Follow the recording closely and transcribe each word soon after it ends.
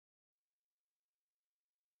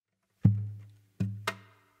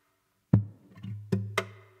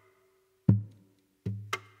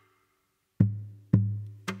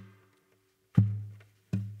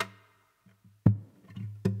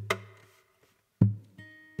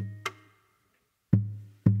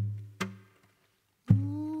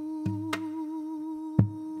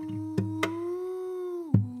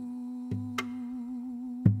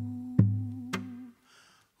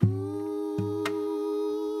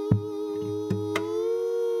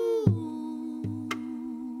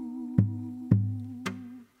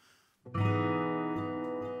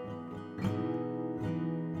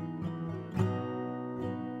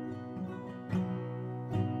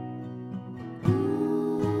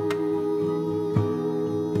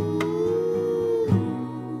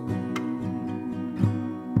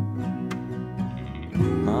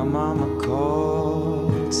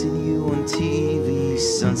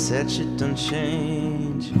sunset, shit don't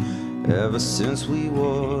change. Ever since we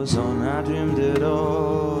was on, I dreamed it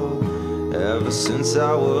all. Ever since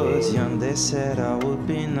I was young, they said I would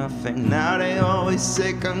be nothing. Now they always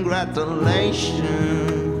say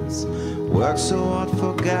congratulations. Worked so hard,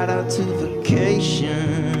 forgot how to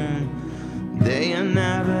vacation. They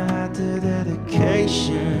never had the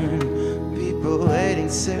dedication. People waiting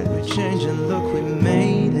said we're changing, look, we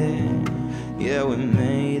made it. Yeah, we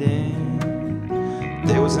made it.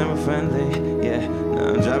 They was never friendly, yeah. Now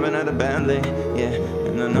I'm driving out a Bentley, yeah.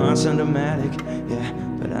 And I know I sound dramatic, yeah.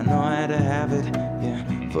 But I know I had to have it, yeah.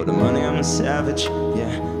 For the money I'm a savage,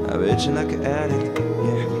 yeah. I'm itching like an addict,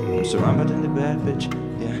 yeah. I'm surrounded in the bad bitch,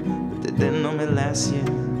 yeah. But they didn't know me last year.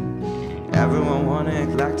 Everyone wanna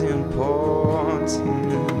act like they're important,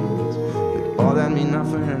 but all that mean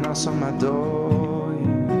nothing and knocks on my door,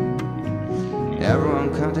 yeah. Everyone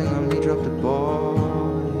counting on me, drop the ball,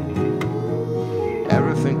 yeah.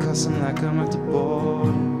 Everything cussing like I'm at the ball.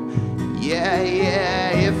 Yeah,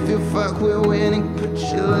 yeah, if you fuck with winning, put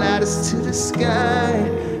your ladders to the sky.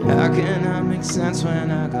 How can I make sense when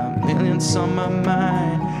I got millions on my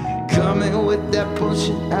mind? Coming with that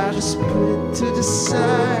bullshit, I just put it to the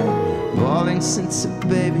side. Balling since a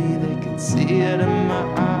baby, they can see it in my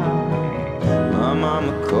eyes. My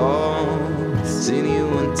mama called, seen you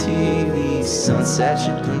on TV, sunset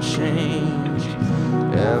shit don't change.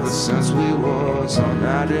 Ever since we was on,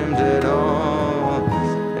 I dreamed it all.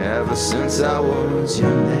 Ever since I was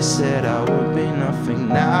young, they said I would be nothing.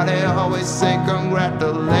 Now they always say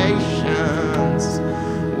congratulations.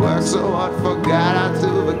 Worked so hard, forgot how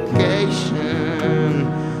to vacation.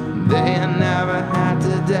 They never had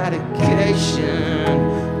the dedication.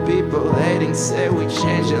 People hating say we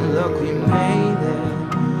changed and look, we made it.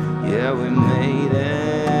 Yeah, we made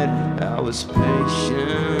it. I was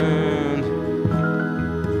patient.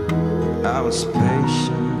 I was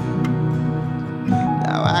patient.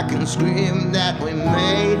 Now I can scream that we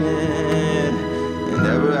made it. And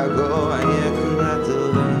everywhere I go, I hear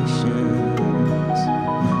congratulations.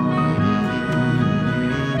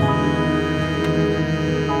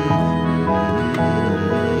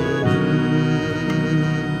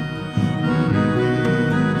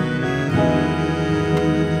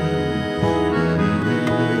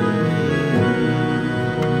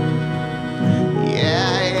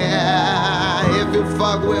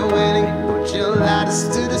 Fuck, we're winning, put your lighters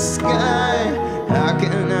to the sky. How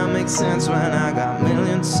can I make sense when I got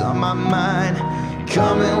millions on my mind?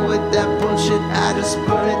 Coming with that bullshit, I just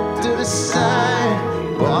put it to the side.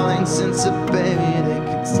 Balling since a baby, they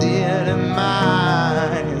could see it in my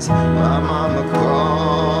eyes. My mama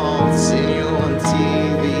called.